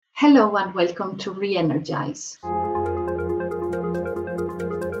Hello and welcome to Re-Energize.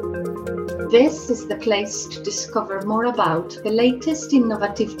 This is the place to discover more about the latest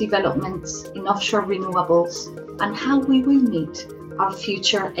innovative developments in offshore renewables and how we will meet our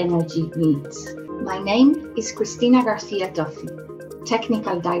future energy needs. My name is Cristina Garcia-Duffy,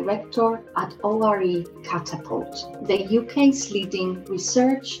 Technical Director at ORE Catapult, the UK's leading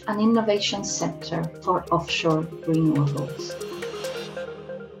research and innovation centre for offshore renewables.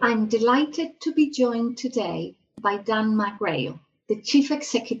 I'm delighted to be joined today by Dan McGrail, the Chief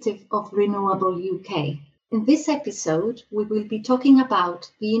Executive of RenewableUK. In this episode, we will be talking about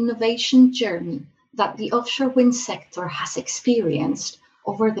the innovation journey that the offshore wind sector has experienced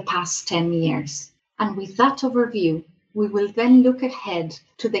over the past 10 years. And with that overview, we will then look ahead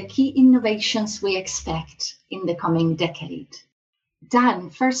to the key innovations we expect in the coming decade. Dan,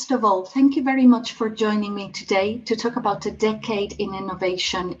 first of all, thank you very much for joining me today to talk about a decade in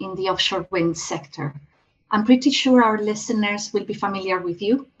innovation in the offshore wind sector. I'm pretty sure our listeners will be familiar with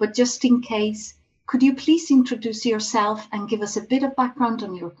you, but just in case, could you please introduce yourself and give us a bit of background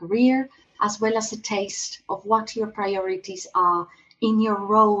on your career, as well as a taste of what your priorities are in your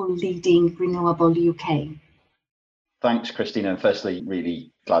role leading RenewableUK? Thanks, Cristina. And firstly,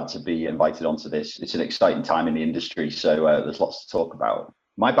 really glad to be invited onto this. It's an exciting time in the industry, so there's lots to talk about.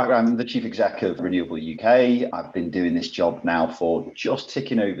 My background, I'm the Chief Exec of RenewableUK. I've been doing this job now for just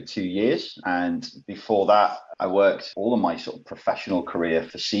ticking over 2 years. And before that, I worked all of my sort of professional career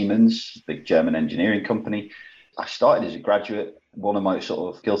for Siemens, big German engineering company. I started as a graduate. One of my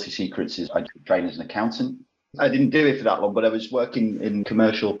sort of guilty secrets is I trained as an accountant. I didn't do it for that long, but I was working in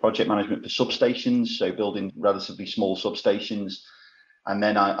commercial project management for substations, so building relatively small substations. And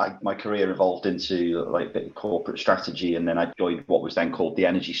then my career evolved into like a bit of corporate strategy. And then I joined what was then called the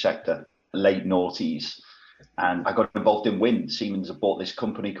energy sector, late noughties. And I got involved in wind. Siemens had bought this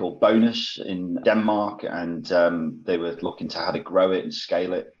company called Bonus in Denmark, and they were looking to how to grow it and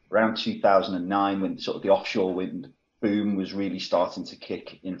scale it. Around 2009, when sort of the offshore wind boom was really starting to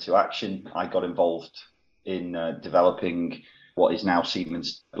kick into action, I got involved in developing what is now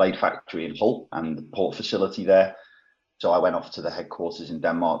Siemens blade factory in Hull and the port facility there. So I went off to the headquarters in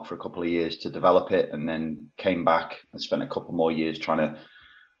Denmark for a couple of years to develop it, and then came back and spent a couple more years trying to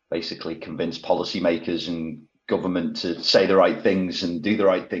basically convince policymakers and government to say the right things and do the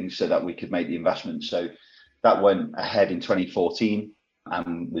right things so that we could make the investment. So that went ahead in 2014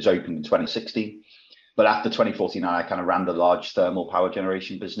 and was opened in 2016. But after 2014, I kind of ran the large thermal power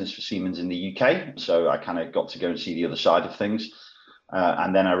generation business for Siemens in the UK. So I kind of got to go and see the other side of things.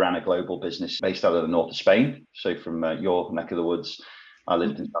 And then I ran a global business based out of the north of Spain. So from your neck of the woods, I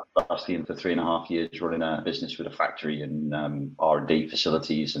lived in San Sebastian for 3.5 years, running a business with a factory and R&D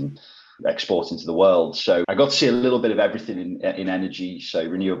facilities and export into the world. So I got to see a little bit of everything in energy. So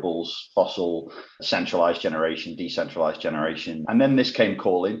renewables, fossil, centralized generation, decentralized generation. And then this came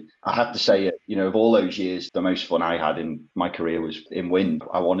calling. I have to say, of all those years, the most fun I had in my career was in wind.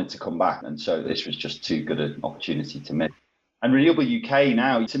 I wanted to come back. And so this was just too good an opportunity to miss. And RenewableUK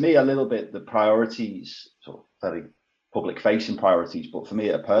now, to me, a little bit the priorities, sort of very public-facing priorities, but for me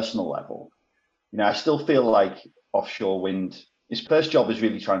at a personal level, I still feel like offshore wind, its first job is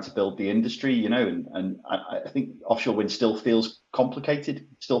really trying to build the industry, and I think offshore wind still feels complicated,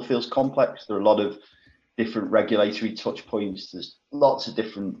 still feels complex. There are a lot of different regulatory touch points. There's lots of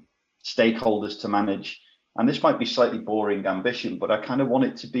different stakeholders to manage. And this might be slightly boring ambition, but I kind of want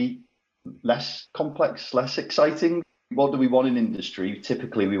it to be less complex, less exciting. What do we want in industry?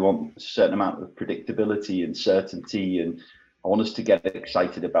 Typically, we want a certain amount of predictability and certainty. And I want us to get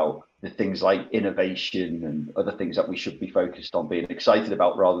excited about the things like innovation and other things that we should be focused on being excited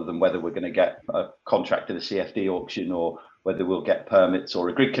about, rather than whether we're going to get a contract at a CFD auction or whether we'll get permits or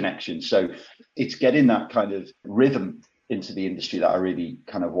a grid connection. So it's getting that kind of rhythm into the industry that I really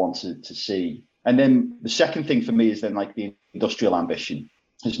kind of wanted to see. And then the second thing for me is then like the industrial ambition.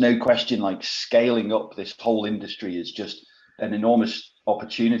 There's no question like scaling up this whole industry is just an enormous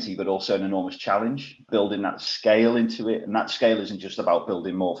opportunity, but also an enormous challenge, building that scale into it. And that scale isn't just about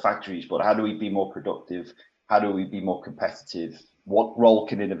building more factories, but how do we be more productive? How do we be more competitive? What role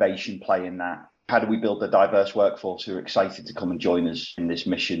can innovation play in that? How do we build a diverse workforce who are excited to come and join us in this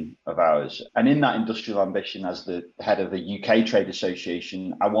mission of ours? And in that industrial ambition, as the head of the UK Trade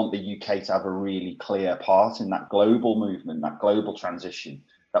Association, I want the UK to have a really clear part in that global movement, that global transition,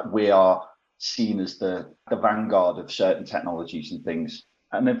 that we are seen as the vanguard of certain technologies and things.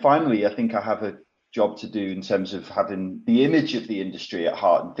 And then finally, I think I have a job to do in terms of having the image of the industry at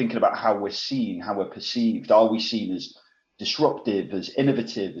heart and thinking about how we're seen, how we're perceived. Are we seen as disruptive, as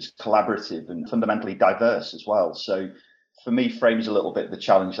innovative, as collaborative, and fundamentally diverse as well? So for me frames a little bit the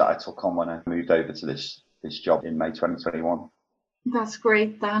challenge that I took on when I moved over to this job in May 2021. That's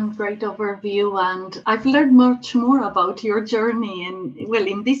great, Dan. Great overview. And I've learned much more about your journey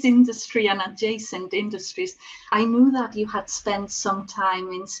in this industry and adjacent industries. I knew that you had spent some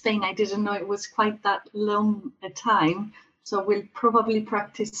time in Spain. I didn't know it was quite that long a time. So we'll probably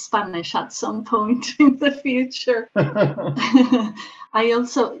practice Spanish at some point in the future. I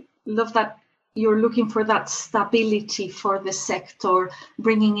also love that you're looking for that stability for the sector,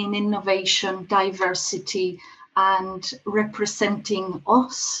 bringing in innovation, diversity, and representing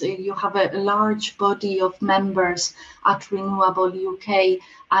us. You have a large body of members at RenewableUK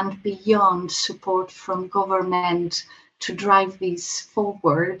and beyond, support from government to drive these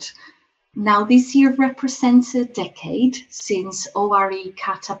forward. Now, this year represents a decade since ORE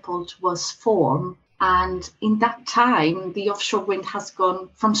Catapult was formed. And in that time, the offshore wind has gone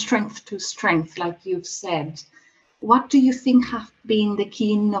from strength to strength, like you've said. What do you think have been the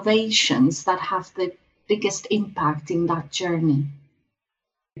key innovations that have the biggest impact in that journey?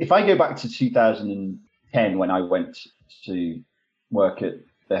 If I go back to 2010, when I went to work at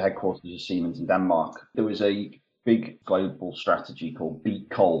the headquarters of Siemens in Denmark, there was a big global strategy called Beat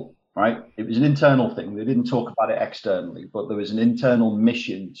Coal. Right? It was an internal thing. They didn't talk about it externally, but there was an internal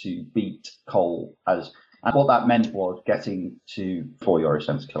mission to beat coal and what that meant was getting to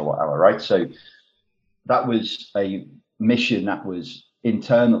 €4 a kilowatt hour, right? So that was a mission that was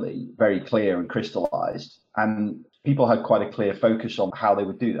internally very clear and crystallized. And people had quite a clear focus on how they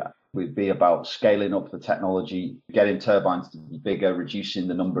would do that. It would be about scaling up the technology, getting turbines to be bigger, reducing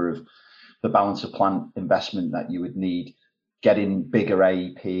the number of the balance of plant investment that you would need, getting bigger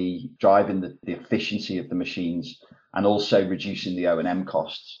AEP, driving the efficiency of the machines, and also reducing the O&M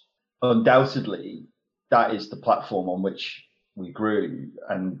costs. Undoubtedly, that is the platform on which we grew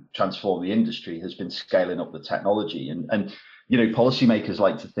and transformed the industry, has been scaling up the technology. And policymakers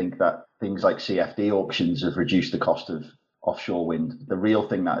like to think that things like CFD auctions have reduced the cost of offshore wind. The real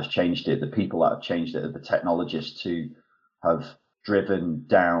thing that has changed it, the people that have changed it, are the technologists who have driven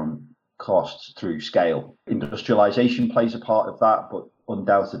down costs through scale. Industrialization plays a part of that, but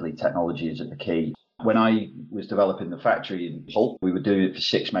undoubtedly technology is at the key. When I was developing the factory in Hull, we were doing it for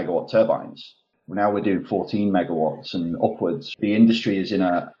 6 megawatt turbines. Now we're doing 14 megawatts and upwards. The industry is in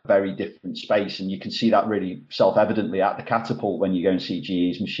a very different space, and you can see that really self-evidently at the Catapult when you go and see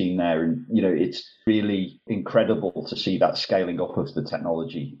GE's machine there. And, it's really incredible to see that scaling up of the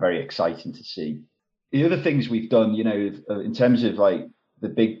technology. Very exciting to see. The other things we've done, in terms of the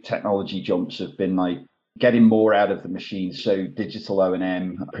big technology jumps have been getting more out of the machines. So digital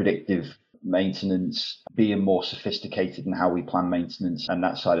O&M, predictive maintenance, being more sophisticated in how we plan maintenance and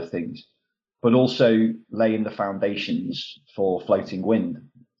that side of things, but also laying the foundations for floating wind.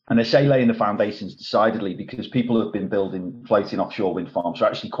 And I say laying the foundations decidedly because people have been building floating offshore wind farms for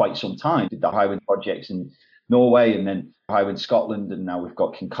actually quite some time. Did the Hywind projects in Norway and then Hywind Scotland, and now we've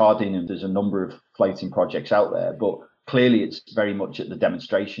got Kincardine, and there's a number of floating projects out there. But clearly, it's very much at the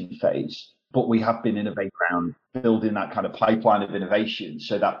demonstration phase, but we have been innovating around building that kind of pipeline of innovation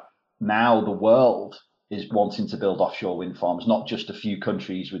so that now the world is wanting to build offshore wind farms, not just a few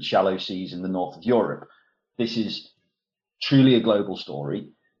countries with shallow seas in the north of Europe. This is truly a global story.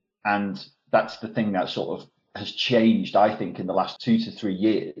 And that's the thing that sort of has changed, I think, in the last 2 to 3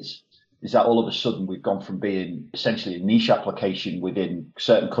 years, is that all of a sudden we've gone from being essentially a niche application within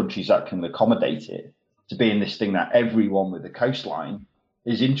certain countries that can accommodate it to being this thing that everyone with a coastline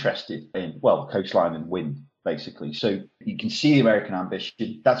is interested in. Well, coastline and wind, basically. So you can see the American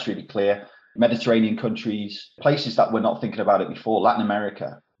ambition. That's really clear. Mediterranean countries, places that we're not thinking about it before, Latin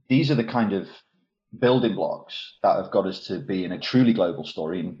America. These are the kind of building blocks that have got us to be in a truly global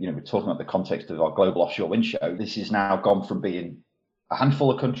story. And, we're talking about the context of our Global Offshore Wind show. This has now gone from being a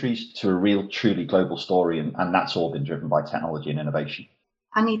handful of countries to a real, truly global story. And that's all been driven by technology and innovation.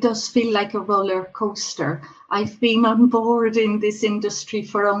 And it does feel like a roller coaster. I've been on board in this industry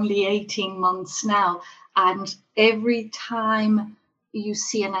for only 18 months now. And every time you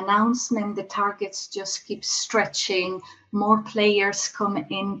see an announcement, the targets just keep stretching. More players come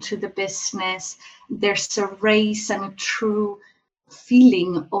into the business. There's a race and a true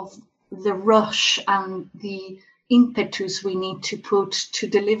feeling of the rush and the impetus we need to put to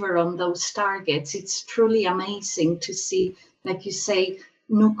deliver on those targets. It's truly amazing to see, like you say,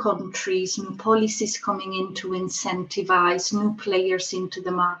 new countries, new policies coming in to incentivize new players into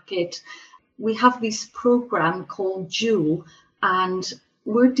the market. We have this program called JEW, and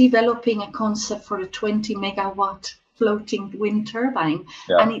we're developing a concept for a 20 megawatt floating wind turbine.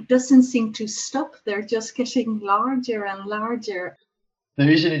 Yeah. And it doesn't seem to stop. They're just getting larger and larger. There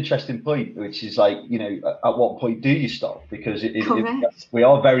is an interesting point, which is like, at what point do you stop? Because Correct. we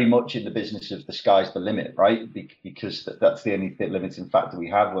are very much in the business of the sky's the limit, right? Because that's the only limiting factor we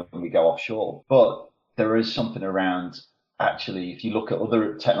have when we go offshore. But there is something around, actually, if you look at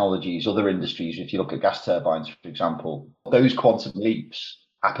other technologies, other industries, if you look at gas turbines, for example, those quantum leaps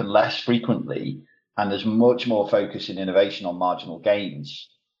happen less frequently. And there's much more focus in innovation on marginal gains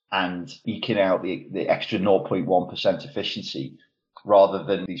and eking out the extra 0.1% efficiency rather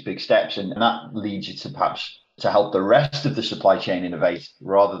than these big steps. And that leads you to perhaps to help the rest of the supply chain innovate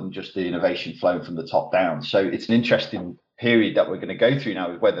rather than just the innovation flowing from the top down. So it's an interesting period that we're going to go through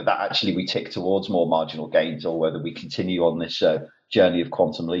now, whether that actually we tick towards more marginal gains or whether we continue on this journey of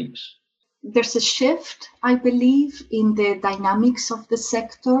quantum leaps. There's a shift, I believe, in the dynamics of the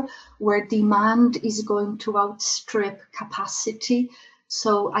sector where demand is going to outstrip capacity.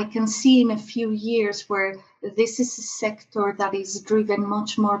 So I can see in a few years where this is a sector that is driven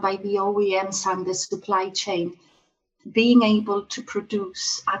much more by the OEMs and the supply chain, being able to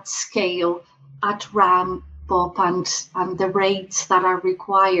produce at scale, at ramp up and the rates that are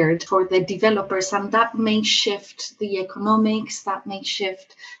required for the developers. And that may shift the economics, that may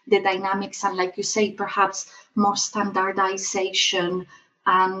shift the dynamics. And like you say, perhaps more standardization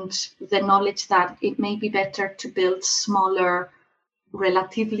and the knowledge that it may be better to build smaller,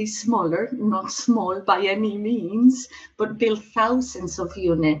 relatively smaller, not small by any means, but build thousands of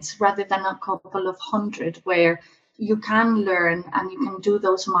units rather than a couple of hundred where you can learn and you can do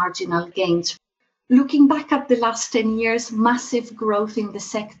those marginal gains. Looking back at the last 10 years, massive growth in the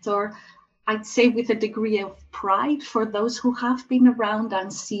sector, I'd say with a degree of pride for those who have been around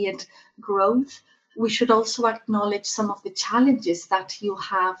and see it growth. We should also acknowledge some of the challenges that you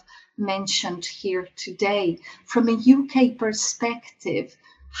have mentioned here today. From a UK perspective,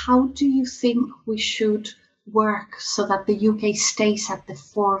 how do you think we should work so that the UK stays at the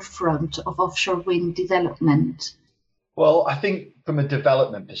forefront of offshore wind development? Well, I think from a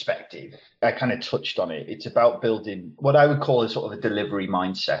development perspective, I kind of touched on it. It's about building what I would call a sort of a delivery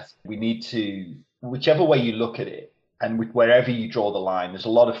mindset. We need to, whichever way you look at it, and wherever you draw the line, there's a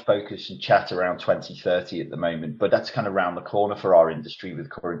lot of focus and chat around 2030 at the moment, but that's kind of around the corner for our industry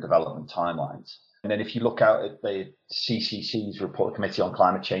with current development timelines. And then if you look out at the CCC's report, Committee on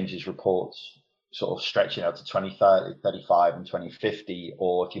Climate Change's reports, sort of stretching out to 2030, 35 and 2050,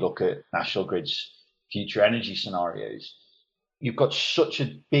 or if you look at National Grid's future energy scenarios, you've got such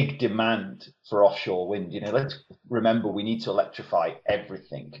a big demand for offshore wind. Let's remember we need to electrify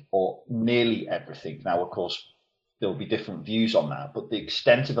everything or nearly everything. Now, of course, there'll be different views on that, but the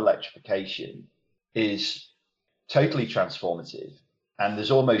extent of electrification is totally transformative. And there's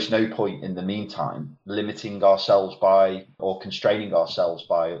almost no point in the meantime limiting ourselves by or constraining ourselves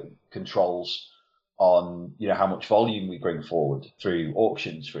by controls on, how much volume we bring forward through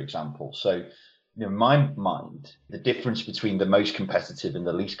auctions, for example. So, in my mind, the difference between the most competitive and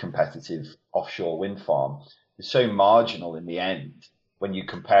the least competitive offshore wind farm is so marginal in the end when you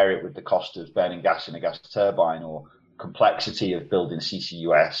compare it with the cost of burning gas in a gas turbine or complexity of building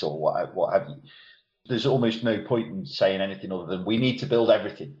CCUS or what have you. There's almost no point in saying anything other than we need to build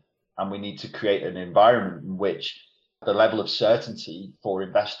everything and we need to create an environment in which the level of certainty for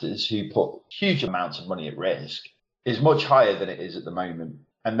investors who put huge amounts of money at risk is much higher than it is at the moment.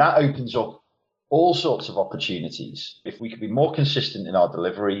 And that opens up all sorts of opportunities. If we could be more consistent in our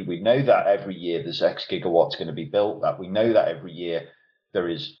delivery, we know that every year there's X gigawatts going to be built, that we know that every year there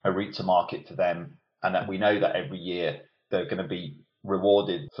is a route to market for them, and that we know that every year they're going to be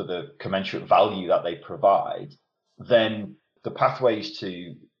rewarded for the commensurate value that they provide, then the pathways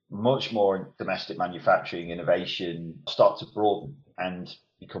to much more domestic manufacturing innovation start to broaden and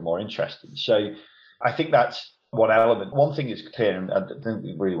become more interesting. So I think that's one element. One thing is clear, and I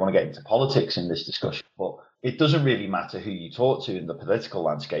don't really want to get into politics in this discussion, but it doesn't really matter who you talk to in the political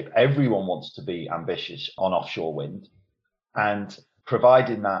landscape. Everyone wants to be ambitious on offshore wind, and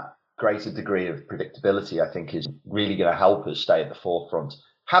providing that greater degree of predictability, I think, is really going to help us stay at the forefront.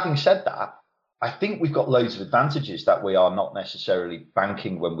 Having said that, I think we've got loads of advantages that we are not necessarily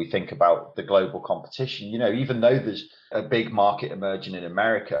banking when we think about the global competition. Even though there's a big market emerging in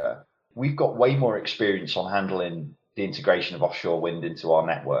America, we've got way more experience on handling the integration of offshore wind into our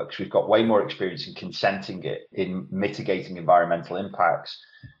networks. We've got way more experience in consenting it, in mitigating environmental impacts,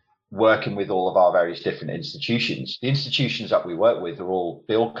 working with all of our various different institutions. The institutions that we work with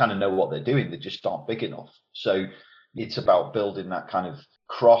they all kind of know what they're doing. They just aren't big enough. So it's about building that kind of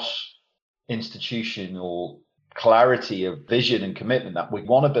cross-institutional clarity of vision and commitment that we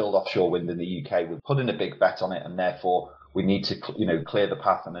want to build offshore wind in the UK. We're putting a big bet on it, and therefore we need to, clear the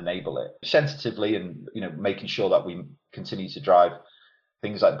path and enable it sensitively, and making sure that we continue to drive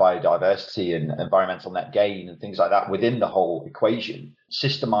things like biodiversity and environmental net gain and things like that within the whole equation,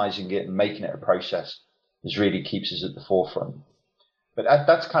 systemizing it and making it a process is really keeps us at the forefront. But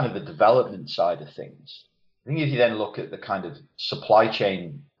that's kind of the development side of things. I think if you then look at the kind of supply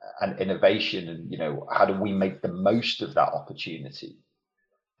chain and innovation and, how do we make the most of that opportunity?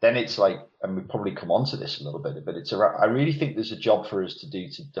 Then it's like, and we probably come on to this a little bit, but I really think there's a job for us to do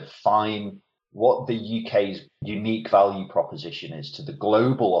to define what the UK's unique value proposition is to the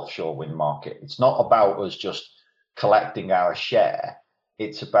global offshore wind market. It's not about us just collecting our share.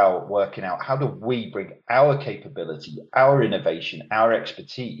 It's about working out how do we bring our capability, our innovation, our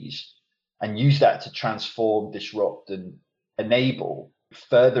expertise, and use that to transform, disrupt, and enable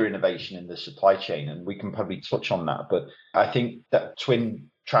further innovation in the supply chain. And we can probably touch on that. But I think that twin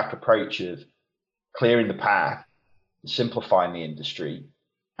track approach of clearing the path, simplifying the industry,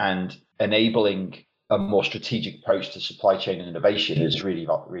 and enabling a more strategic approach to supply chain and innovation is really,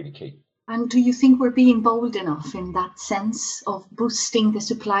 really key. And do you think we're being bold enough in that sense of boosting the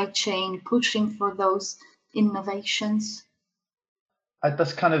supply chain, pushing for those innovations?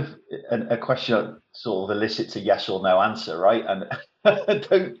 That's kind of a question that sort of elicits a yes or no answer, right? And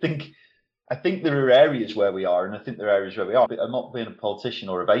I think there are areas where we are, and I think there are areas where we are. But I'm not being a politician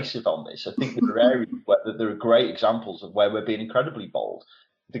or evasive on this. I think there are areas where there are great examples of where we're being incredibly bold.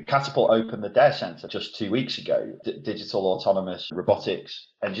 The Catapult opened the DARE Centre just 2 weeks ago, Digital Autonomous Robotics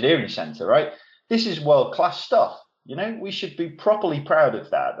Engineering Centre, right? This is world-class stuff. We should be properly proud of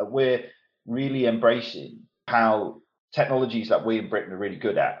that we're really embracing how technologies that we in Britain are really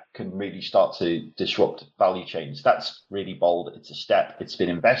good at can really start to disrupt value chains. That's really bold. It's a step. It's been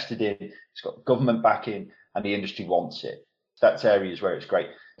invested in. It's got government backing, and the industry wants it. That's areas where it's great.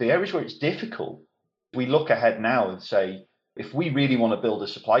 The areas where it's difficult, we look ahead now and say, if we really want to build a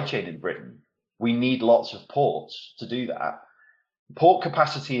supply chain in Britain, we need lots of ports to do that. Port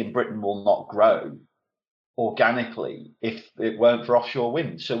capacity in Britain will not grow organically if it weren't for offshore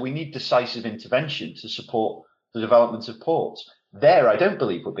wind. So we need decisive intervention to support the development of ports. There, I don't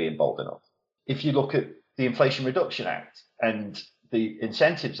believe we're being bold enough. If you look at the Inflation Reduction Act and the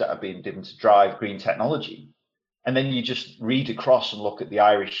incentives that are being given to drive green technology, and then you just read across and look at the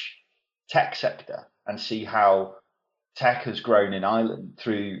Irish tech sector and see how tech has grown in Ireland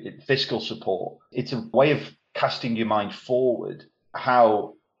through fiscal support. It's a way of casting your mind forward,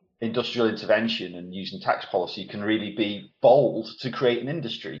 how industrial intervention and using tax policy can really be bold to create an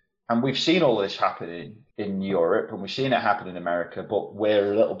industry. And we've seen all this happening in Europe, and we've seen it happen in America, but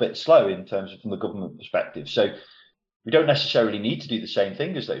we're a little bit slow in terms of from the government perspective. So we don't necessarily need to do the same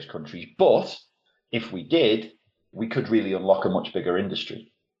thing as those countries, but if we did, we could really unlock a much bigger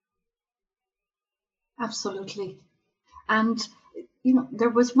industry. Absolutely. And, there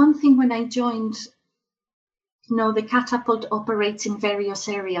was one thing when I joined, the Catapult operates in various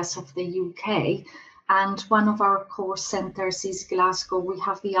areas of the UK. And one of our core centres is Glasgow. We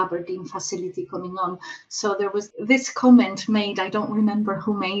have the Aberdeen facility coming on. So there was this comment made, I don't remember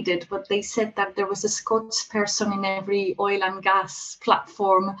who made it, but they said that there was a Scots person in every oil and gas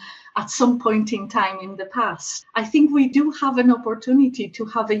platform at some point in time in the past. I think we do have an opportunity to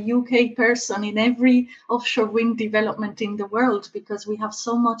have a UK person in every offshore wind development in the world because we have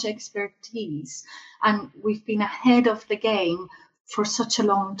so much expertise and we've been ahead of the game for such a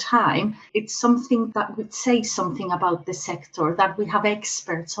long time. It's something that would say something about the sector, that we have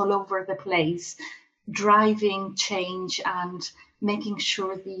experts all over the place driving change and making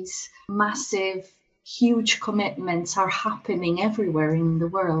sure these massive, huge commitments are happening everywhere in the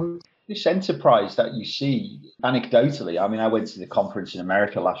world. This enterprise that you see anecdotally, I went to the conference in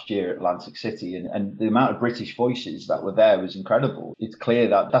America last year at Atlantic City, and the amount of British voices that were there was incredible. It's clear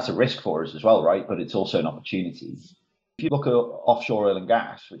that that's a risk for us as well, right? But it's also an opportunity. If you look at offshore oil and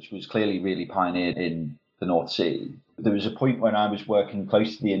gas, which was clearly really pioneered in the North Sea, there was a point when I was working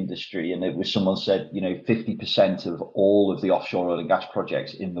close to the industry and it was someone said, 50% of all of the offshore oil and gas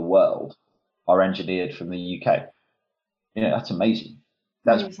projects in the world are engineered from the UK. That's amazing.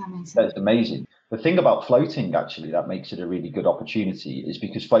 That's amazing. The thing about floating, actually, that makes it a really good opportunity is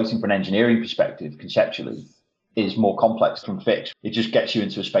because floating from an engineering perspective, conceptually, is more complex from fixed. It just gets you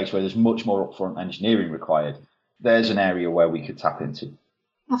into a space where there's much more upfront engineering required. There's an area where we could tap into.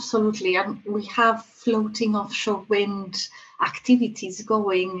 Absolutely. And we have floating offshore wind activities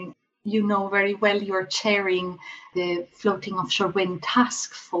going. Very well, you're chairing the Floating Offshore Wind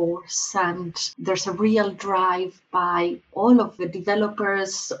Task Force, and there's a real drive by all of the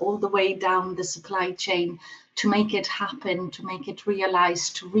developers all the way down the supply chain to make it happen, to make it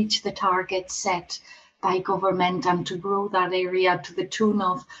realized, to reach the target set by government and to grow that area to the tune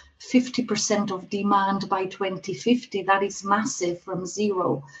of 50% of demand by 2050. That is massive, from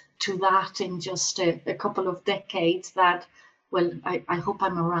zero to that in just a couple of decades. That, well, I hope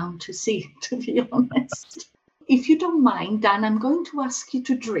I'm around to see, to be honest. If you don't mind, Dan, I'm going to ask you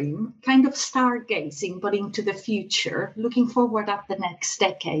to dream, kind of stargazing, but into the future, looking forward at the next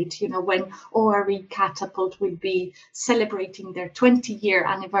decade, when ORE Catapult will be celebrating their 20-year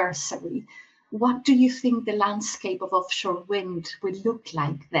anniversary. What do you think the landscape of offshore wind will look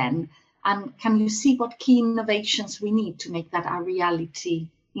like then? And can you see what key innovations we need to make that a reality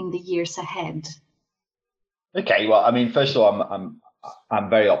in the years ahead? Okay, well, I mean, first of all, I'm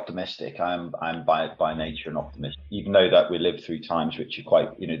very optimistic. I'm by nature an optimist, even though that we live through times which are quite,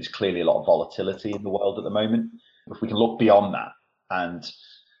 there's clearly a lot of volatility in the world at the moment. If we can look beyond that and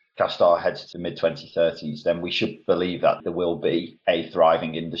cast our heads to the mid-2030s, then we should believe that there will be a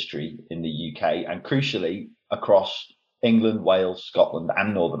thriving industry in the UK, and crucially across England, Wales, Scotland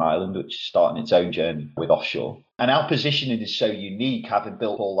and Northern Ireland, which is starting its own journey with offshore. And our positioning is so unique, having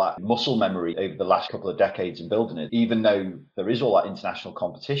built all that muscle memory over the last couple of decades in building it. Even though there is all that international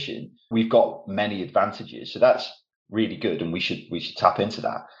competition, we've got many advantages. So that's really good, and we should tap into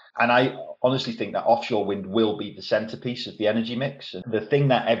that. And I honestly think that offshore wind will be the centerpiece of the energy mix, and the thing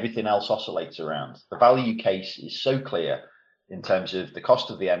that everything else oscillates around. The value case is so clear in terms of the cost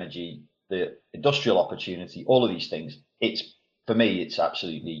of the energy, the industrial opportunity, all of these things. For me, it's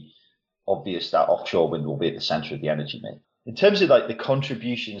absolutely obvious that offshore wind will be at the center of the energy mix. In terms of like the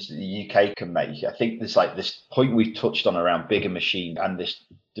contributions that the UK can make, I think there's like this point we've touched on around bigger machines and this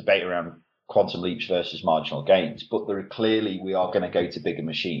debate around quantum leaps versus marginal gains. But we are going to go to bigger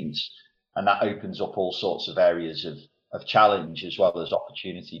machines, and that opens up all sorts of areas of challenge as well as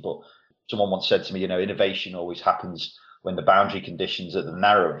opportunity. But someone once said to me, innovation always happens when the boundary conditions are the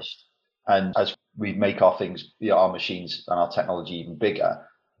narrowest. And as we make our things, our machines and our technology even bigger,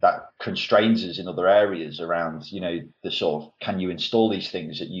 that constrains us in other areas around, the sort of, can you install these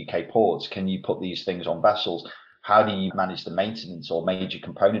things at UK ports? Can you put these things on vessels? How do you manage the maintenance or major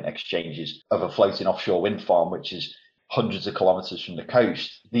component exchanges of a floating offshore wind farm, which is hundreds of kilometers from the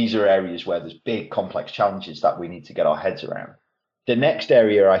coast? These are areas where there's big, complex challenges that we need to get our heads around. The next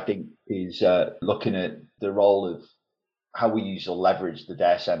area, I think, is looking at the role of how we use or leverage the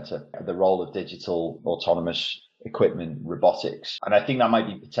data center, the role of digital autonomous equipment, robotics. And I think that might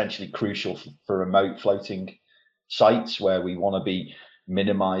be potentially crucial for remote floating sites where we want to be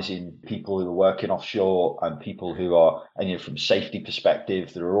minimizing people who are working offshore and people who are, and from a safety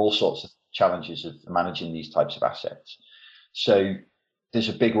perspective, there are all sorts of challenges of managing these types of assets. So there's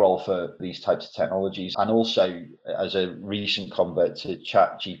a big role for these types of technologies. And also, as a recent convert to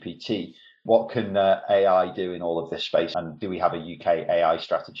ChatGPT, what can AI do in all of this space? And do we have a UK AI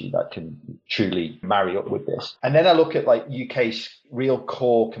strategy that can truly marry up with this? And then I look at like UK's real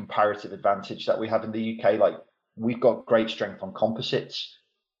core comparative advantage that we have in the UK. Like, we've got great strength on composites.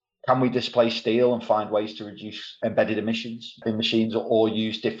 Can we displace steel and find ways to reduce embedded emissions in machines, or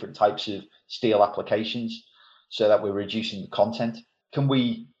use different types of steel applications so that we're reducing the content? Can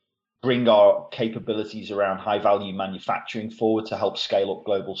we bring our capabilities around high value manufacturing forward to help scale up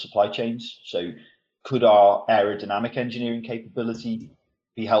global supply chains? So could our aerodynamic engineering capability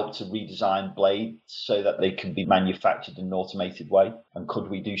be helped to redesign blades so that they can be manufactured in an automated way? And could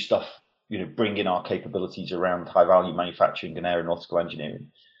we do stuff, bring in our capabilities around high value manufacturing and aeronautical engineering?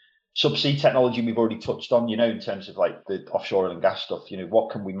 Subsea technology we've already touched on, in terms of like the offshore oil and gas stuff,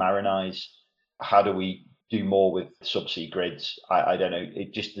 what can we marinize? How do we do more with subsea grids? I don't know.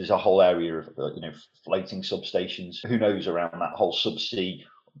 There's a whole area of, floating substations. Who knows around that whole subsea,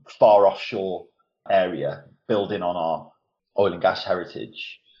 far offshore area, building on our oil and gas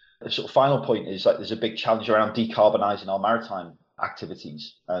heritage. The sort of final point is like there's a big challenge around decarbonising our maritime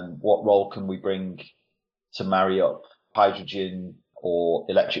activities, and what role can we bring to marry up hydrogen or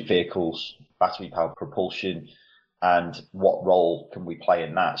electric vehicles, battery powered propulsion, and what role can we play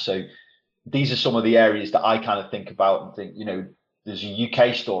in that? So these are some of the areas that I kind of think about and think, there's a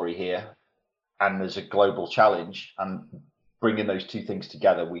UK story here and there's a global challenge, and bringing those two things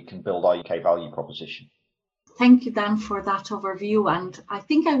together, we can build our UK value proposition. Thank you, Dan, for that overview. And I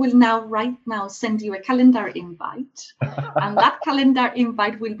think I will right now send you a calendar invite. And that calendar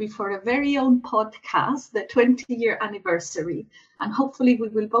invite will be for a very own podcast, the 20-year anniversary. And hopefully we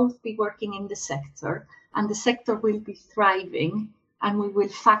will both be working in the sector, and the sector will be thriving. And we will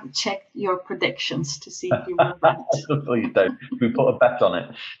fact check your predictions to see if you were right. Please don't. We put a bet on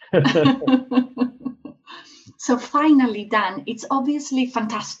it. So finally, Dan, it's obviously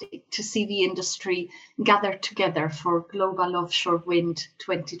fantastic to see the industry gather together for Global Offshore Wind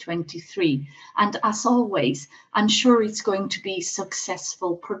 2023. And as always, I'm sure it's going to be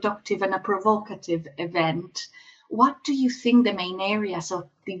successful, productive and a provocative event. What do you think the main areas of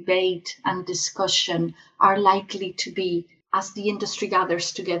debate and discussion are likely to be as the industry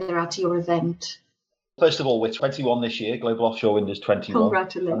gathers together at your event? First of all, we're 21 this year. Global Offshore Wind is 21.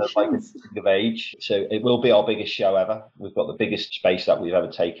 Congratulations. Like of age. So it will be our biggest show ever. We've got the biggest space that we've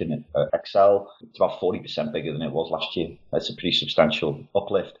ever taken at Excel. It's about 40% bigger than it was last year. That's a pretty substantial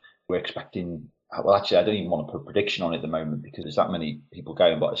uplift. We're expecting, well, actually, I don't even want to put a prediction on it at the moment because there's that many people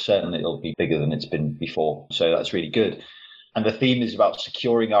going, but certainly it'll be bigger than it's been before. So that's really good. And the theme is about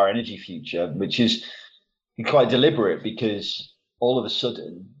securing our energy future, which is quite deliberate because all of a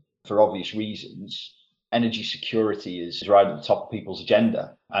sudden, for obvious reasons, energy security is right at the top of people's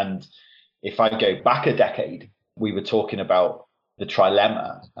agenda. And if I go back a decade, we were talking about the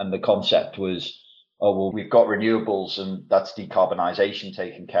trilemma, and the concept was, oh, well, we've got renewables and that's decarbonisation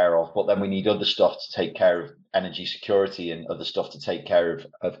taken care of, but then we need other stuff to take care of energy security and other stuff to take care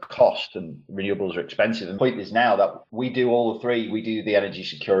of cost, and renewables are expensive. And the point is now that we do all three. We do the energy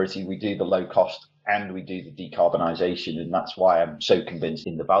security, we do the low cost, and we do the decarbonisation. And that's why I'm so convinced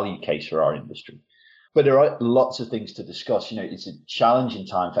in the value case for our industry. But there are lots of things to discuss. You know, it's a challenging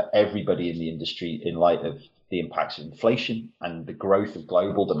time for everybody in the industry in light of the impacts of inflation and the growth of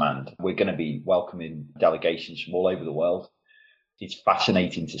global demand. We're going to be welcoming delegations from all over the world. It's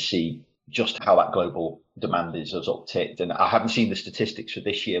fascinating to see just how that global demand has upticked. And I haven't seen the statistics for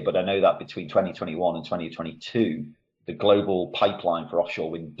this year, but I know that between 2021 and 2022, the global pipeline for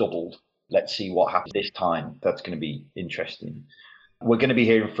offshore wind doubled. Let's see what happens this time. That's going to be interesting. We're going to be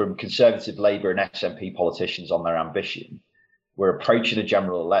hearing from Conservative, Labour and SNP politicians on their ambition. We're approaching a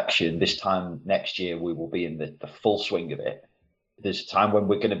general election. This time next year, we will be in the full swing of it. There's a time when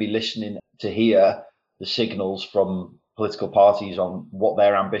we're going to be listening to hear the signals from political parties on what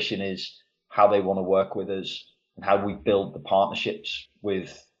their ambition is, how they want to work with us, and how we build the partnerships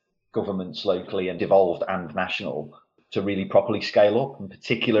with governments locally and devolved and national to really properly scale up, and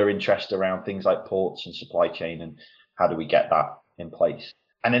particular interest around things like ports and supply chain, and how do we get that in place.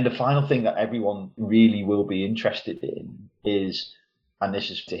 And then the final thing that everyone really will be interested in is, and this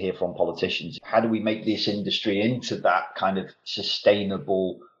is to hear from politicians, how do we make this industry into that kind of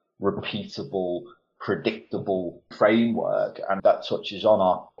sustainable, repeatable, predictable framework? And that touches on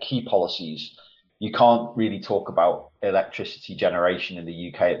our key policies. You can't really talk about electricity generation in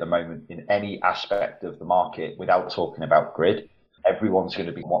the UK at the moment in any aspect of the market without talking about grid. Everyone's going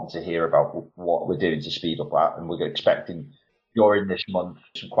to be wanting to hear about what we're doing to speed up that, and we're expecting during this month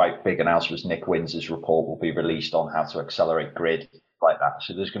some quite big announcements. Nick Windsor's report will be released on how to accelerate grid like that.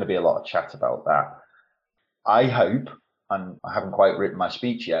 So there's going to be a lot of chat about that. I hope, and I haven't quite written my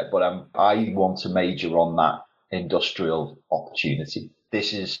speech yet, but I want to major on that industrial opportunity.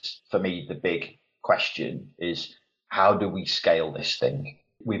 This is, for me, the big question is, how do we scale this thing?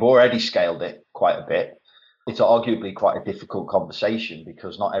 We've already scaled it quite a bit. It's arguably quite a difficult conversation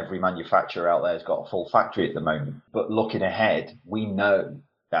because not every manufacturer out there has got a full factory at the moment. But looking ahead, we know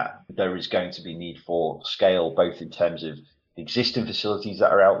that there is going to be need for scale, both in terms of the existing facilities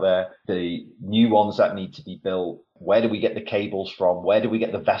that are out there, the new ones that need to be built. Where do we get the cables from? Where do we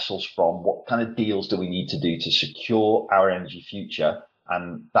get the vessels from? What kind of deals do we need to do to secure our energy future?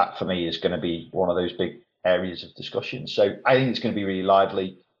 And that, for me, is going to be one of those big areas of discussion. So I think it's going to be really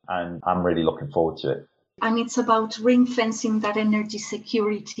lively, and I'm really looking forward to it. And it's about ring-fencing that energy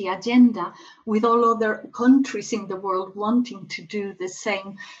security agenda with all other countries in the world wanting to do the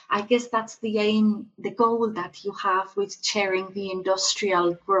same. I guess that's the aim, the goal that you have with chairing the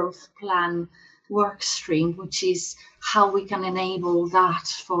Industrial Growth Plan work stream, which is how we can enable that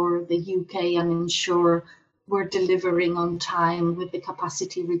for the UK and ensure we're delivering on time with the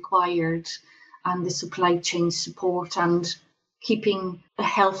capacity required and the supply chain support and keeping a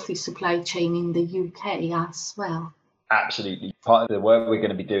healthy supply chain in the UK as well. Absolutely. Part of the work we're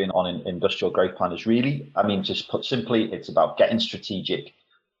going to be doing on an industrial growth plan is really, just put simply, it's about getting strategic.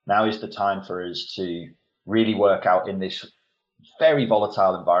 Now is the time for us to really work out in this very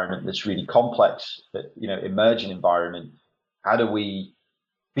volatile environment, this really complex, emerging environment. How do we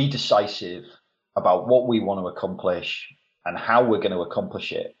be decisive about what we want to accomplish and how we're going to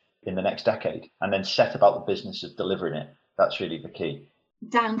accomplish it in the next decade, and then set about the business of delivering it? That's really the key.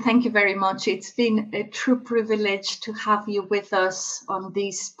 Dan, thank you very much. It's been a true privilege to have you with us on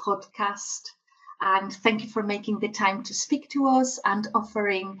this podcast. And thank you for making the time to speak to us and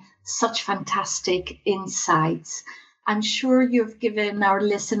offering such fantastic insights. I'm sure you've given our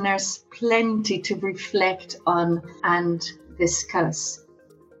listeners plenty to reflect on and discuss.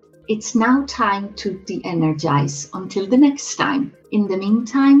 It's now time to de-energize until the next time. In the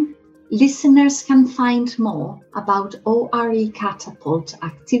meantime, listeners can find more about ORE Catapult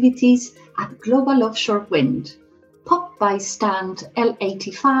activities at Global Offshore Wind. Pop by stand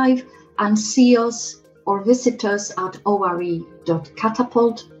L85 and see us or visit us at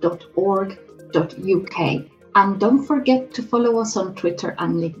ore.catapult.org.uk. And don't forget to follow us on Twitter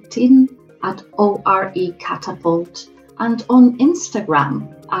and LinkedIn at ORE Catapult and on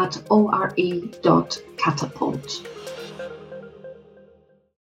Instagram at ore.catapult.